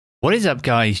What is up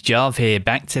guys, Jarv here,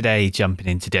 back today jumping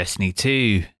into Destiny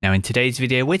 2. Now in today's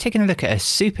video we're taking a look at a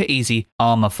super easy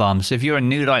armor farm. So if you're a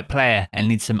new light player and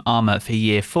need some armor for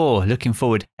year 4, looking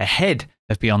forward ahead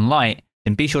of Beyond Light,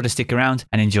 then be sure to stick around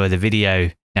and enjoy the video.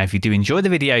 Now if you do enjoy the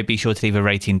video, be sure to leave a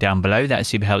rating down below, that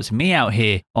super helps me out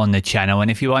here on the channel.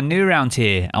 And if you are new around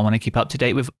here and want to keep up to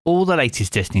date with all the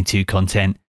latest Destiny 2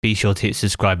 content, be sure to hit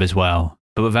subscribe as well.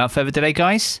 But without further delay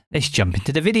guys, let's jump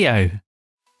into the video.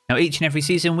 Now each and every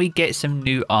season we get some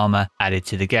new armor added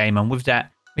to the game, and with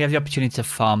that we have the opportunity to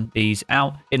farm these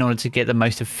out in order to get the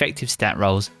most effective stat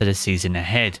rolls for the season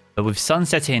ahead. But with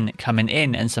sunsetting coming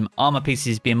in and some armor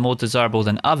pieces being more desirable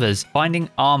than others, finding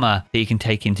armor that you can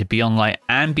take into Beyond Light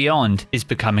and beyond is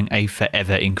becoming a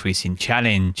forever increasing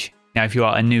challenge. Now if you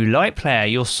are a new light player,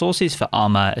 your sources for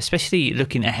armor, especially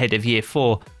looking ahead of year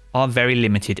 4, are very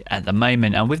limited at the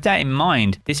moment, and with that in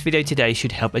mind, this video today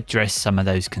should help address some of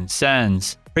those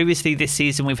concerns. Previously this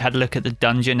season we've had a look at the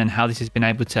dungeon and how this has been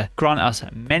able to grant us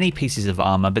many pieces of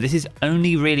armor, but this is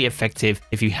only really effective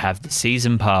if you have the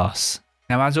season pass.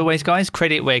 Now as always guys,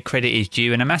 credit where credit is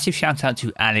due, and a massive shout out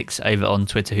to Alex over on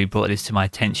Twitter who brought this to my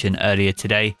attention earlier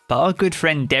today. But our good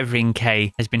friend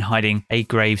Devrim has been hiding a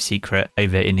grave secret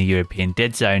over in the European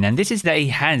Dead Zone, and this is that he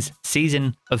has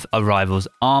Season of Arrivals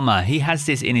armor. He has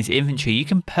this in his inventory. You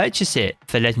can purchase it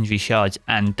for legendary shards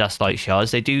and Dusklight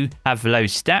shards. They do have low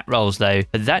stat rolls though,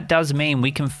 but that does mean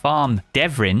we can farm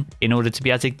Devrim in order to be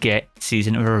able to get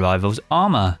Season of Arrivals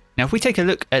armor. Now if we take a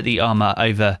look at the armor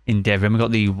over in Devrim, we've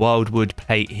got the Wildwood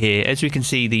plate here. As we can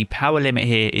see, the power limit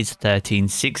here is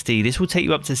 1360. This will take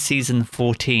you up to season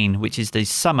 14, which is the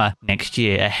summer next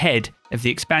year, ahead of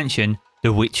the expansion,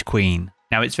 the Witch Queen.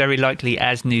 Now it's very likely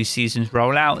as new seasons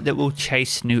roll out that we'll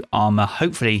chase new armor,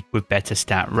 hopefully with better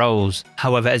stat rolls.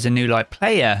 However, as a new light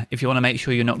player, if you want to make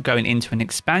sure you're not going into an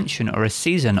expansion or a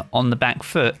season on the back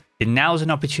foot, then now's an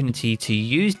opportunity to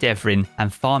use Devrim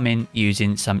and farm in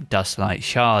using some Dusklight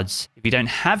shards. If you don't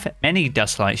have many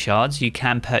Dusklight shards, you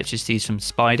can purchase these from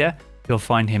Spider. You'll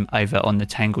find him over on the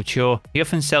Tangled Shore. He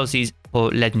often sells these for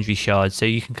legendary shards, so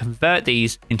you can convert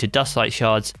these into Dusklight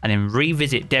shards and then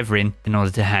revisit Devrim in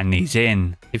order to hand these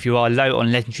in. If you are low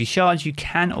on legendary shards, you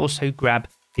can also grab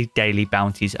the daily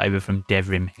bounties over from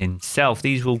Devrim himself.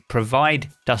 These will provide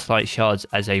Dusklight shards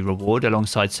as a reward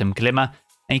alongside some glimmer.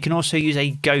 And you can also use a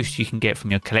ghost you can get from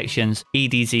your collections.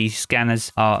 EDZ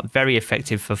scanners are very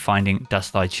effective for finding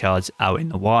Dusklight shards out in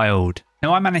the wild.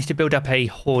 Now I managed to build up a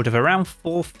hoard of around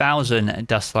 4,000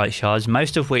 Dusklight shards,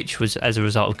 most of which was as a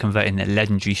result of converting the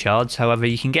legendary shards. However,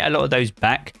 you can get a lot of those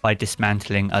back by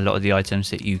dismantling a lot of the items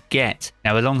that you get.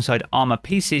 Now alongside armor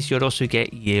pieces, you'll also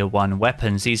get year 1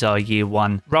 weapons. These are year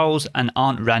 1 rolls and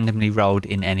aren't randomly rolled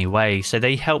in any way, so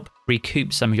they help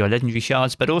recoup some of your legendary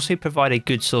shards, but also provide a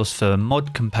good source for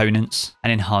mod components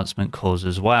and enhancement cores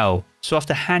as well. So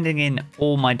after handing in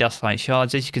all my Dusklight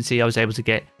shards, as you can see, I was able to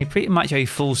get pretty much a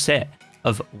full set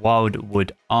of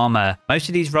Wildwood armor. Most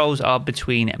of these rolls are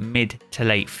between mid to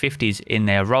late 50s in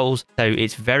their rolls, so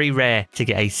it's very rare to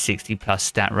get a 60 plus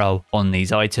stat roll on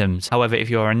these items. However, if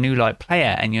you're a new light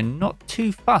player and you're not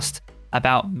too fussed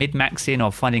about mid-maxing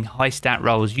or finding high stat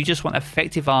rolls, you just want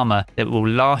effective armor that will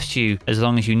last you as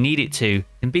long as you need it to,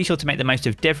 then be sure to make the most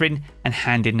of Devrim and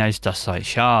hand in those Dusklight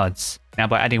shards. Now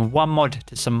by adding one mod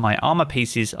to some of my armor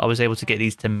pieces, I was able to get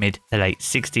these to mid to late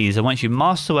 60s, and once you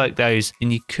masterwork those,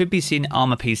 then you could be seeing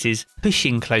armor pieces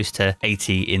pushing close to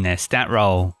 80 in their stat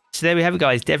roll. So there we have it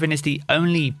guys, Devrim is the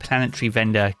only planetary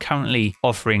vendor currently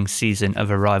offering Season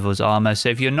of Arrivals armor, so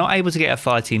if you're not able to get a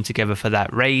fire team together for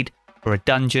that raid or a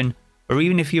dungeon, or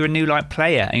even if you're a new light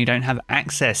player and you don't have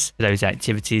access to those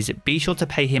activities, be sure to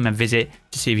pay him a visit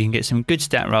to see if you can get some good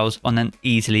stat rolls on an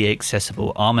easily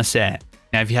accessible armor set.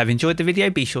 Now if you have enjoyed the video,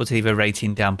 be sure to leave a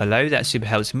rating down below, that super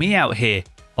helps me out here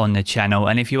on the channel.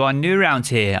 And if you are new around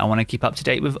here and want to keep up to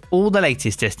date with all the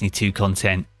latest Destiny 2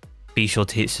 content, be sure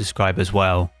to hit subscribe as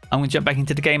well. I'm going to jump back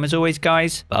into the game as always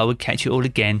guys, but I will catch you all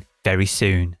again very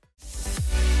soon.